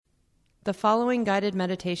The following guided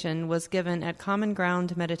meditation was given at Common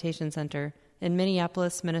Ground Meditation Center in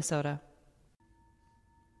Minneapolis, Minnesota.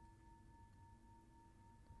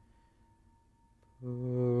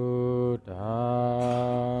 Buddhaṃ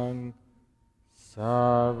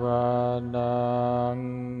saranang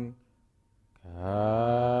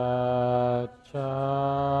gacchāmi,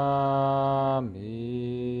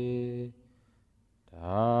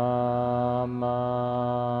 Dhammang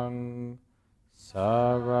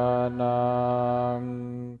saranang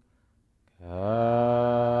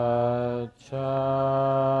gacchāmi,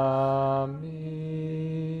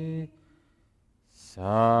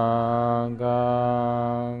 Sanghang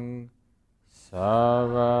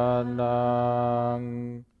saranang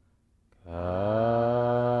gacchāmi,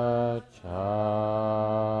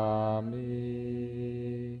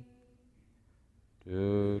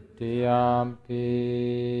 Dutiyampi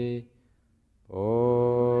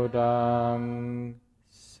Buddhaṃ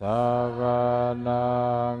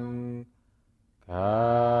saranang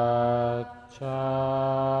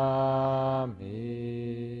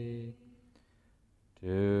gacchāmi,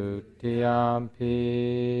 Dutiyampi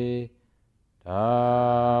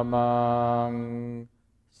Dhammang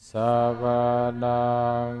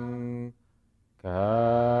saranang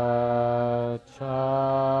gacchāmi,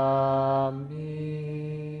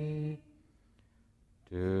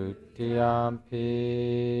 Dutiyampi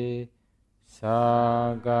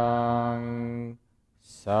Sanghang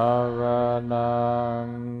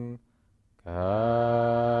saranang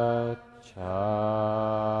gacchāmi,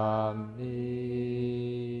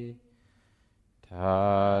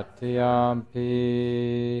 Tatiyampi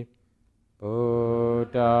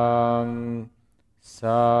Buddhaṃ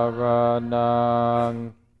saranang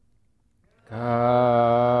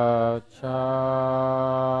gacchāmi,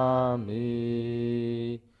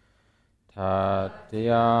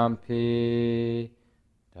 Tatiyampi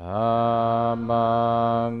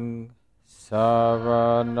Dhammang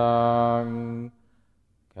saranang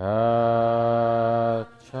gacchāmi,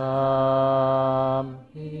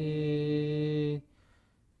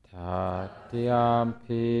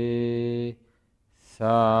 Tatiyampi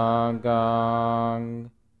Sanghang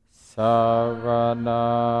saranang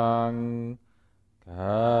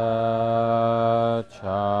gacchāmi.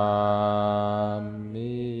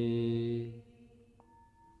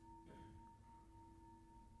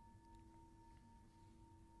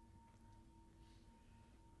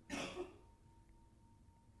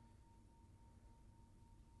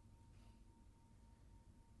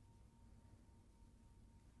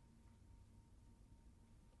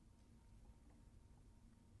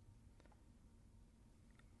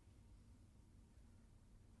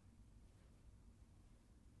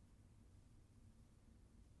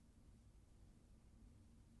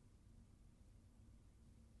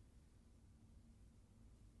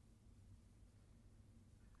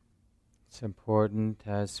 It's important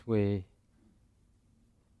as we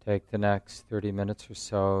take the next 30 minutes or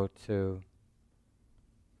so to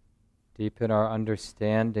deepen our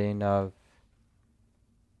understanding of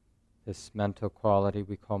this mental quality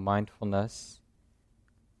we call mindfulness,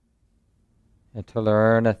 and to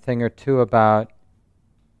learn a thing or two about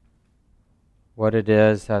what it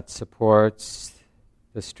is that supports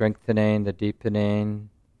the strengthening, the deepening,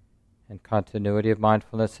 and continuity of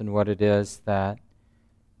mindfulness, and what it is that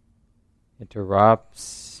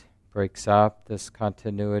interrupts, breaks up this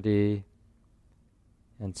continuity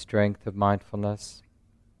and strength of mindfulness.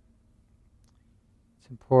 It's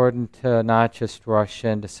important to not just rush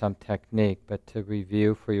into some technique, but to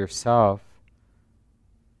review for yourself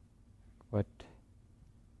what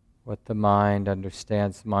the mind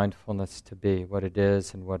understands mindfulness to be, what it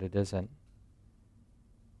is and what it isn't.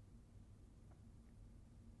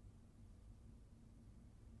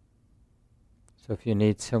 So if you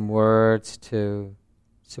need some words to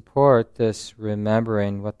support this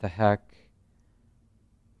remembering what the heck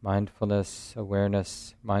mindfulness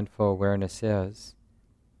awareness, mindful awareness is,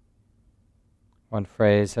 one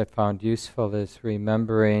phrase I found useful is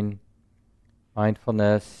remembering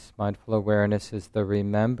mindfulness, mindful awareness is the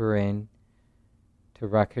remembering to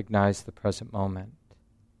recognize the present moment.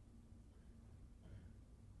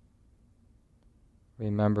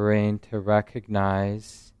 Remembering to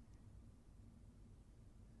recognize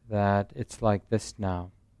that it's like this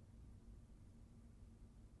now.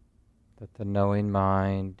 That the knowing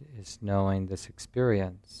mind is knowing this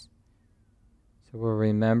experience. So we're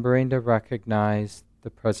remembering to recognize the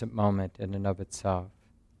present moment in and of itself.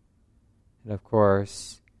 And of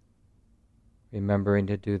course, remembering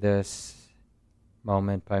to do this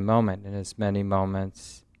moment by moment, in as many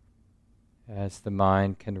moments as the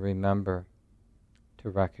mind can remember to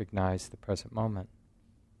recognize the present moment.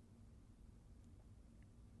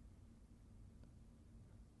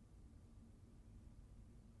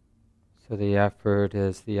 So the effort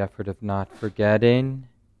is the effort of not forgetting,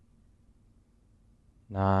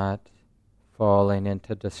 not falling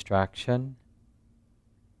into distraction.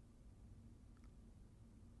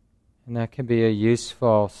 And that can be a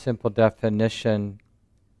useful, simple definition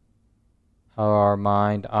how our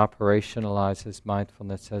mind operationalizes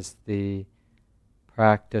mindfulness as the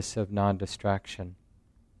practice of non-distraction,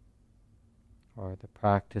 or the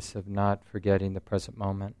practice of not forgetting the present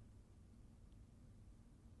moment.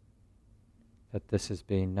 That this is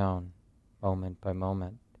being known moment by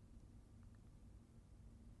moment.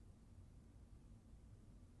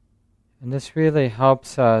 And this really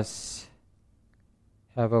helps us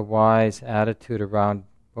have a wise attitude around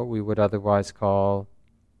what we would otherwise call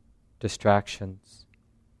distractions.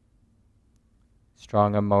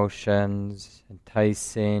 Strong emotions,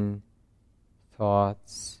 enticing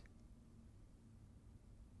thoughts.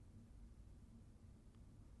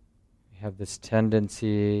 We have this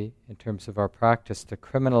tendency in terms of our practice to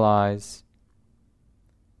criminalize,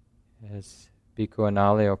 as Bhikkhu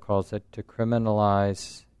Analio calls it, to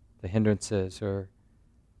criminalize the hindrances or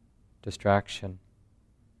distraction.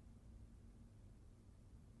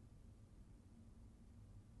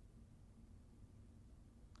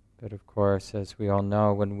 But of course, as we all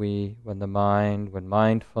know, when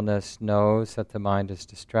mindfulness knows that the mind is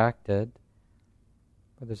distracted,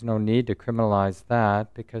 well, there's no need to criminalize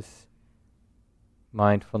that, because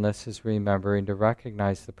mindfulness is remembering to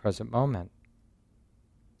recognize the present moment.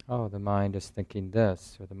 Oh, the mind is thinking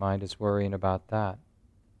this, or the mind is worrying about that.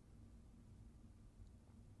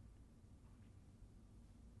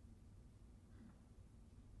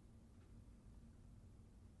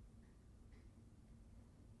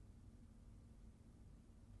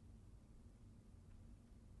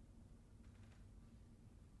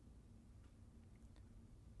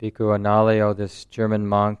 Bhikkhu Analio, this German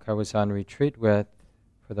monk I was on retreat with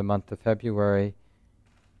for the month of February,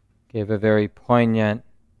 gave a very poignant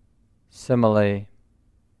simile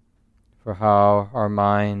for how our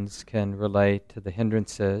minds can relate to the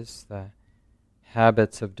hindrances, the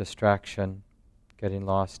habits of distraction, getting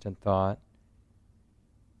lost in thought.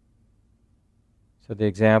 So the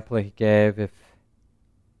example he gave, if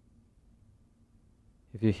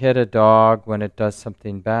you hit a dog when it does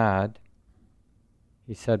something bad,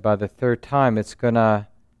 he said by the third time it's going to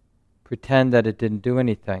pretend that it didn't do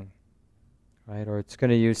anything, right? Or it's going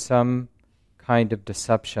to use some kind of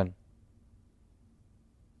deception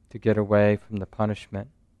to get away from the punishment.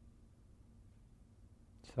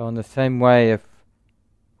 So in the same way, if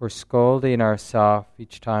we're scolding ourselves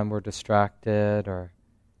each time we're distracted or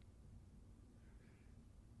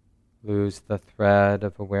lose the thread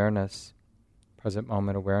of awareness, present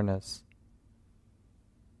moment awareness,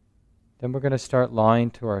 then we're going to start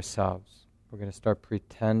lying to ourselves. We're going to start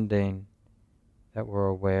pretending that we're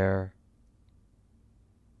aware.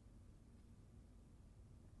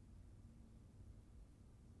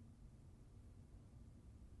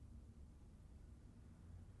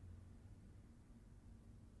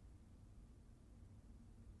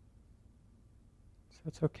 So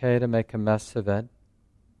it's okay to make a mess of it.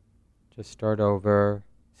 Just start over.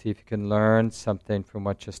 See if you can learn something from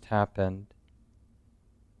what just happened.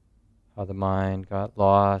 How the mind got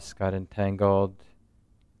lost, got entangled,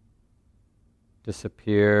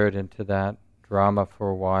 disappeared into that drama for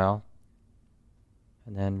a while,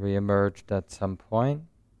 and then reemerged at some point.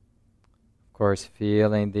 Of course,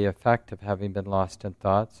 feeling the effect of having been lost in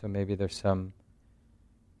thought, so maybe there's some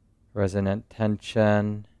resonant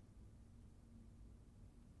tension.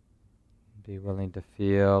 Be willing to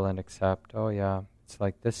feel and accept, oh yeah, it's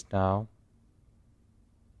like this now.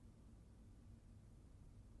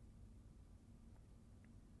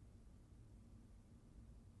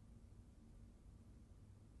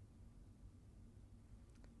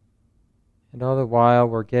 And all the while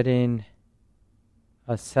we're getting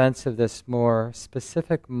a sense of this more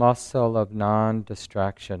specific muscle of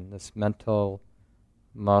non-distraction, this mental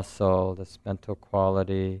muscle, this mental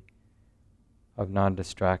quality of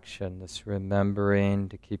non-distraction, this remembering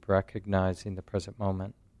to keep recognizing the present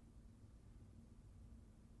moment.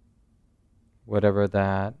 Whatever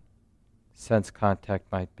that sense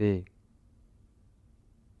contact might be.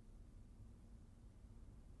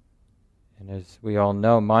 And as we all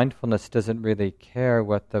know, mindfulness doesn't really care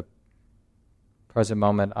what the present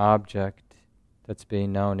moment object that's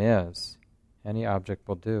being known is. Any object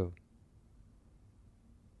will do.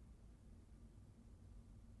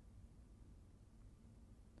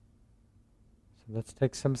 So let's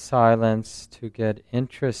take some silence to get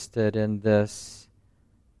interested in this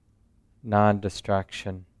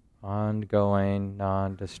non-distraction, ongoing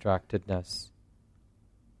non-distractedness.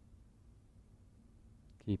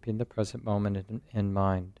 keeping the present moment in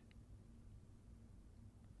mind.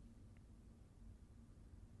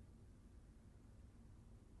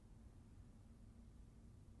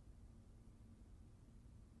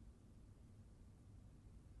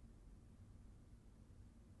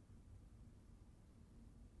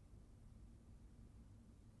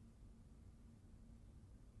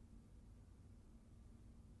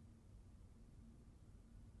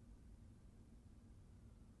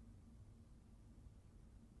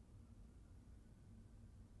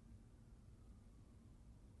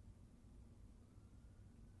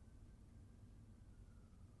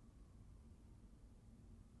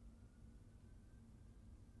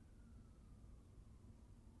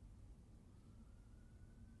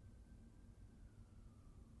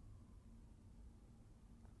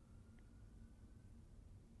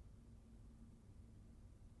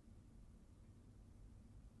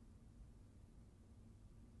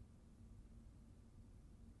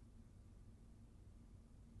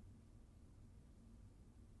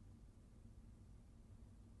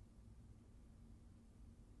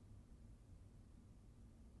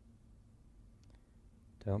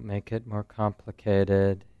 Don't make it more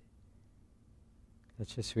complicated.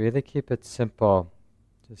 Let's just really keep it simple,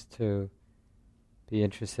 just to be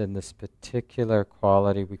interested in this particular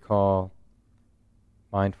quality we call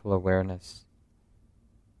mindful awareness,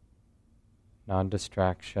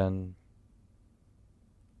 non-distraction,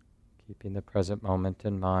 keeping the present moment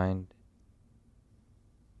in mind,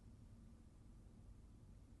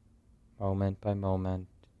 moment by moment.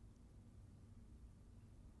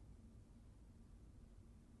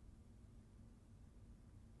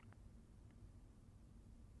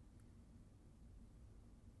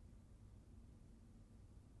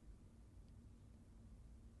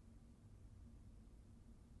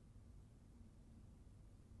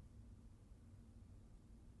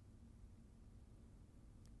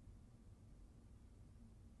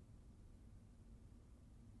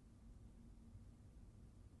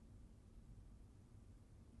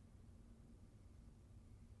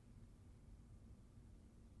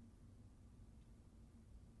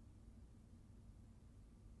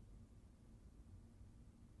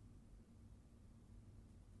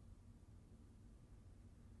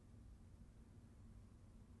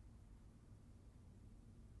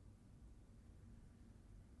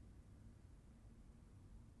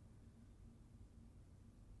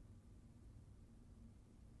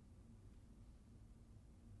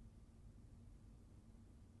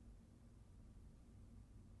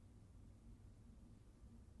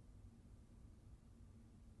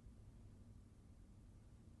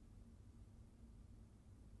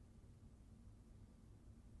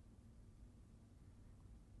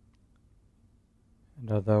 And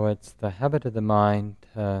although it's the habit of the mind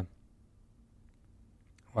to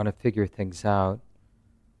want to figure things out,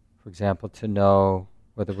 for example, to know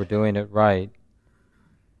whether we're doing it right,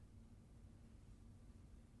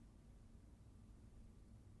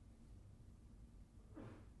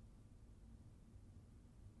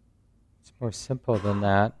 it's more simple than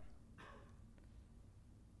that.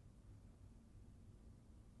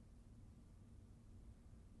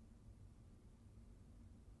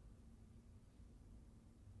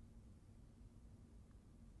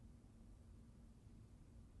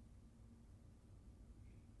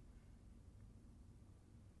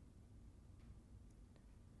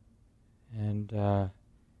 And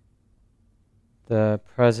the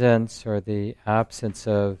presence or the absence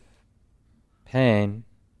of pain,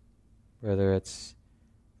 whether it's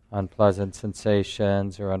unpleasant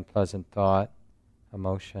sensations or unpleasant thought,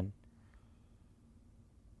 emotion,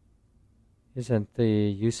 isn't the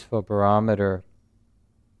useful barometer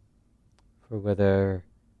for whether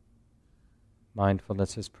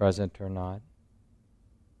mindfulness is present or not.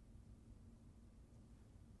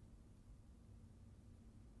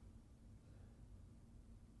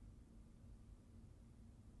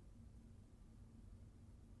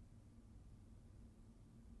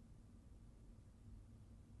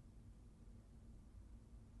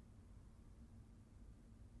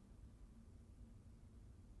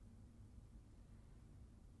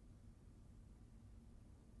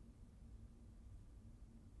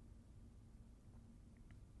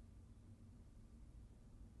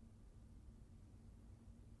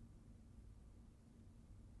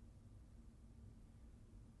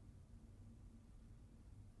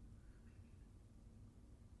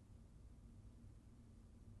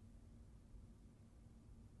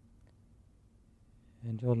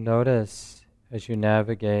 And you'll notice as you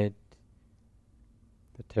navigate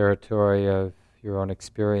the territory of your own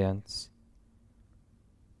experience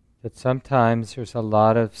that sometimes there's a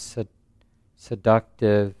lot of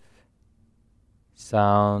seductive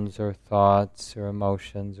sounds or thoughts or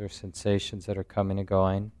emotions or sensations that are coming and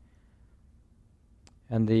going.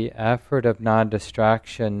 And the effort of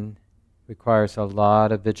non-distraction requires a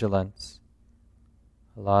lot of vigilance,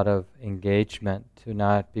 a lot of engagement to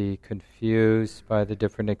not be confused by the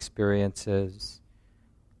different experiences.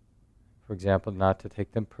 For example, not to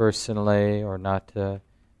take them personally or not to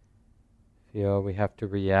feel we have to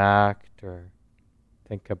react or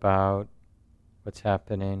think about what's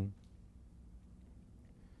happening.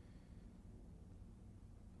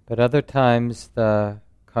 But other times the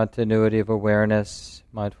continuity of awareness,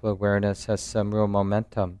 mindful awareness, has some real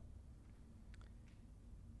momentum.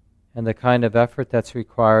 And the kind of effort that's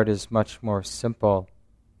required is much more simple.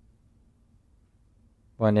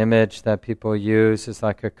 One image that people use is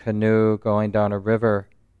like a canoe going down a river,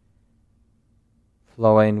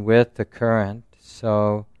 flowing with the current.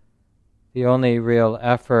 So the only real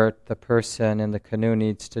effort the person in the canoe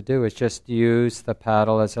needs to do is just use the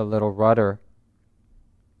paddle as a little rudder,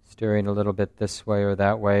 steering a little bit this way or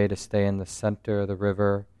that way to stay in the center of the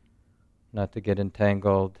river, not to get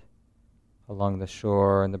entangled along the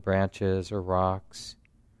shore and the branches or rocks.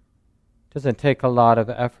 It doesn't take a lot of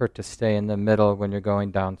effort to stay in the middle when you're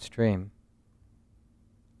going downstream.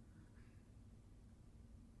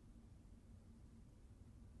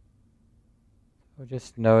 So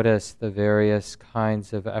just notice the various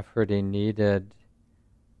kinds of efforting needed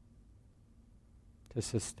to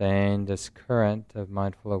sustain this current of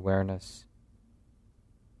mindful awareness.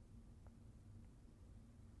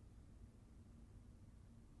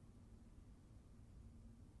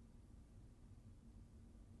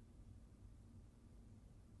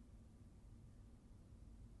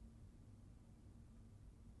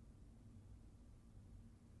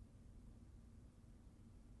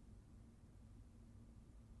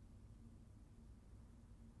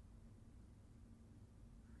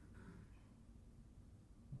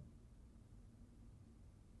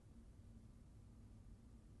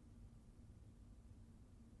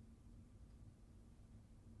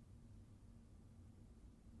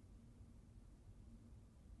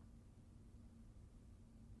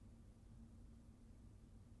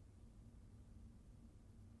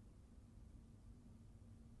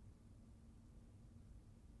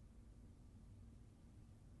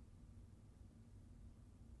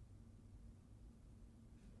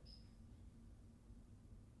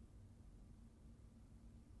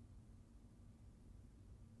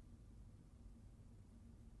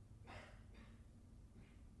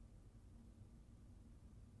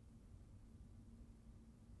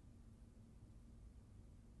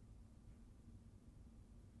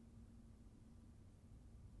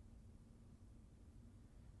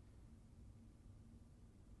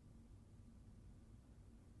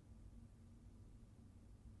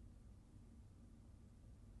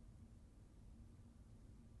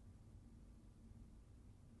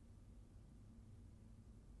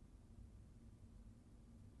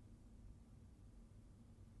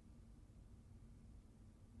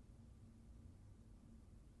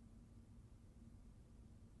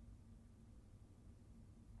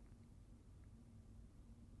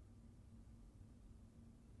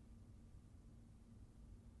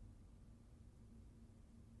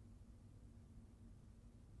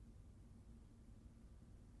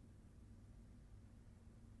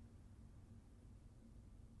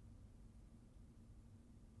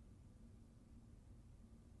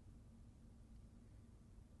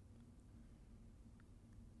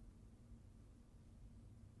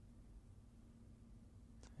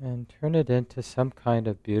 And turn it into some kind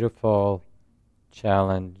of beautiful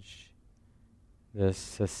challenge, this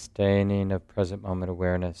sustaining of present moment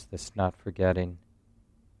awareness, this not forgetting.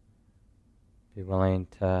 Be willing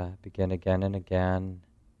to begin again and again.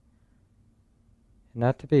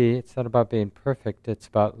 It's not about being perfect, it's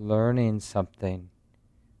about learning something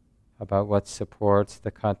about what supports the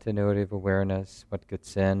continuity of awareness, what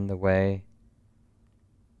gets in the way.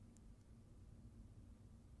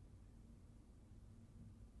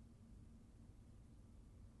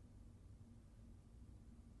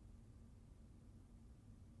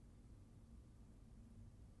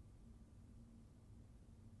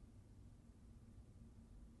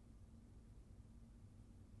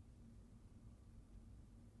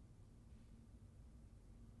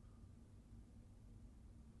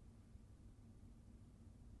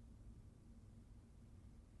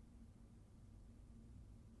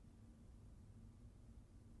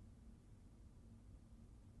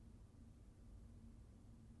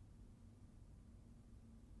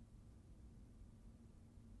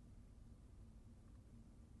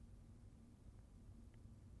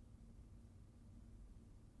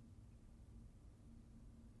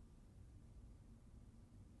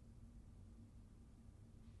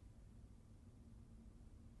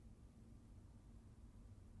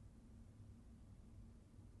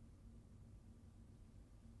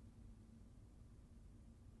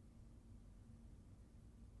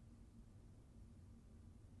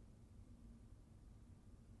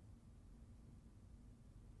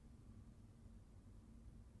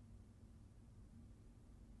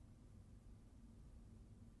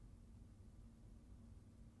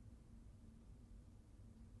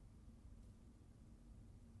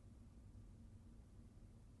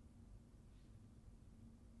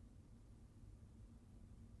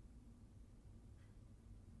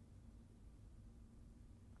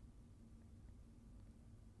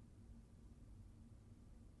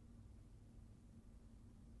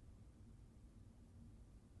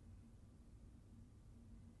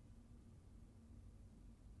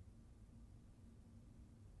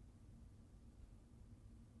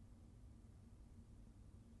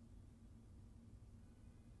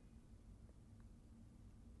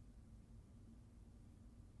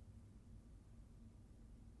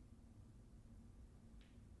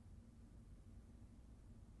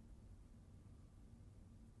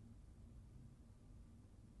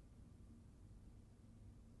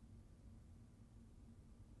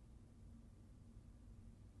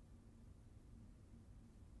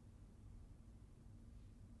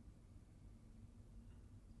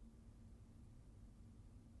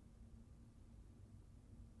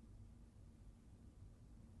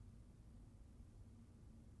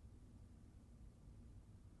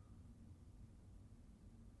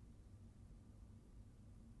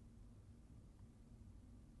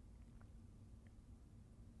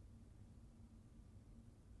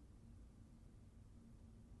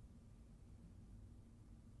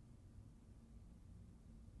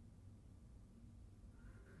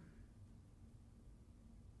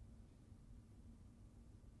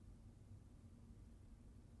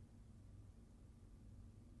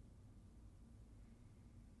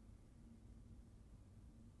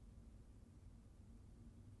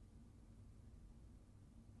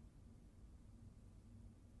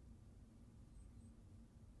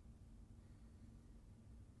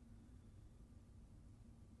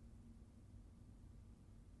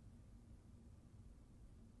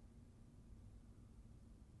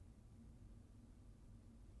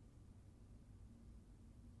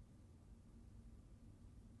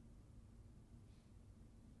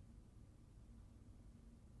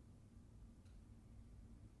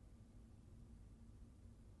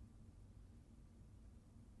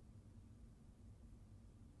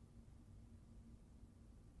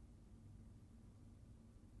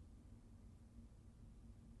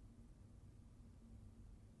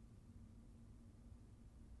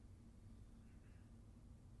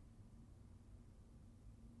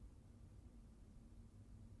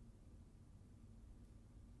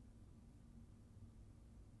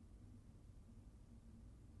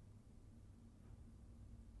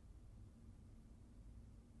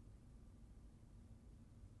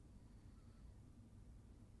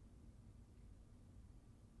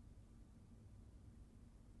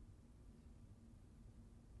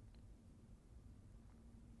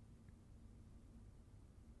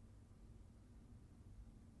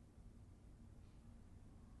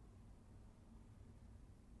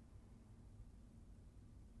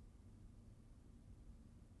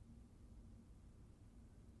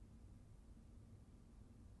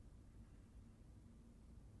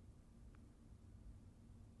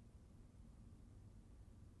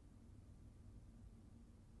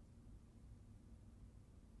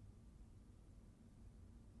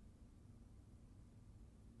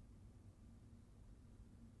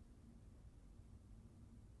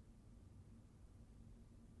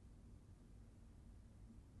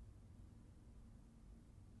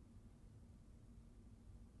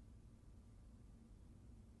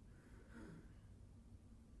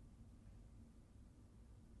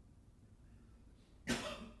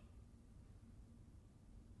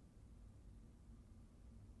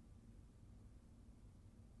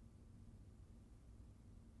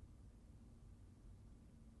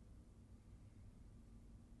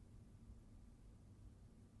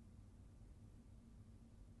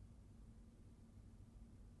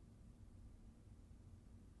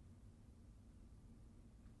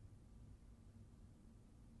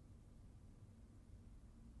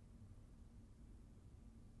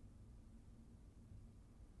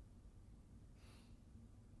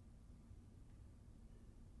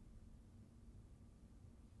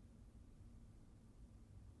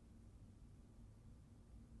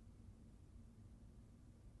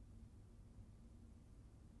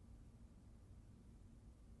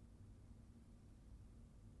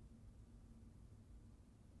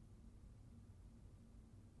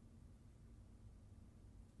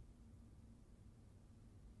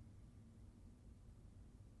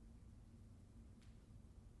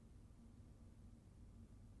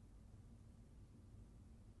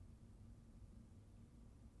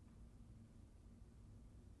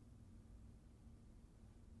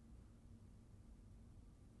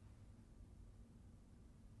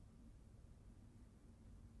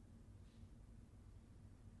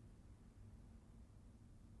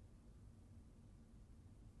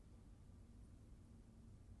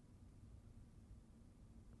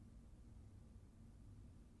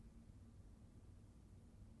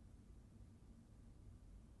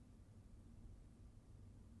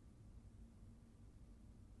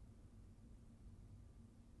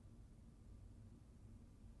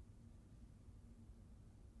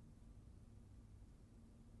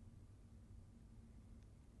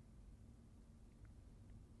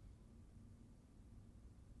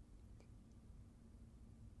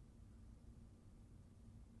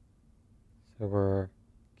 So we're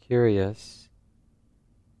curious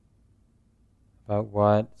about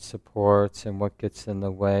what supports and what gets in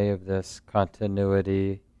the way of this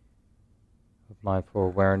continuity of mindful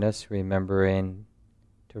awareness, remembering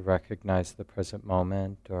to recognize the present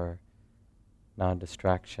moment or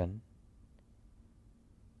non-distraction.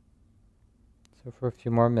 So for a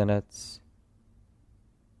few more minutes,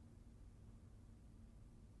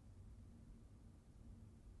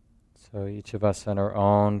 so each of us on our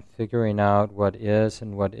own, figuring out what is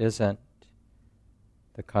and what isn't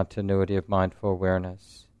the continuity of mindful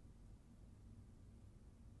awareness.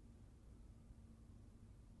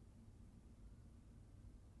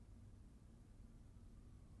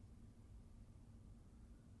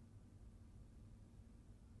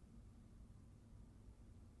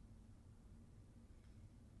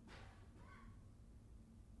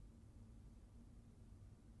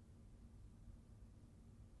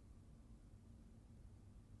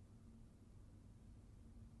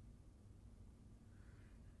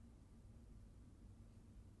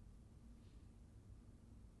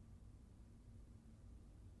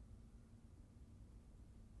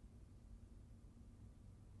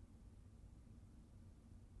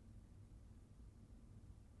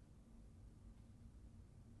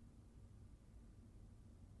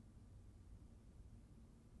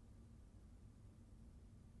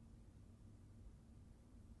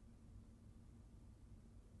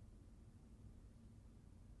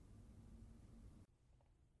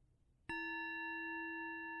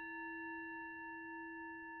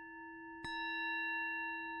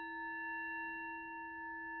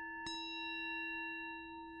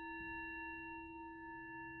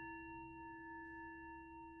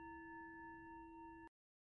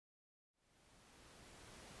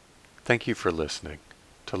 Thank you for listening.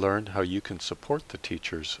 To learn how you can support the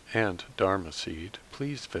teachers and Dharma Seed,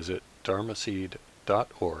 please visit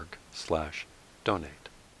dharmaseed.org/donate.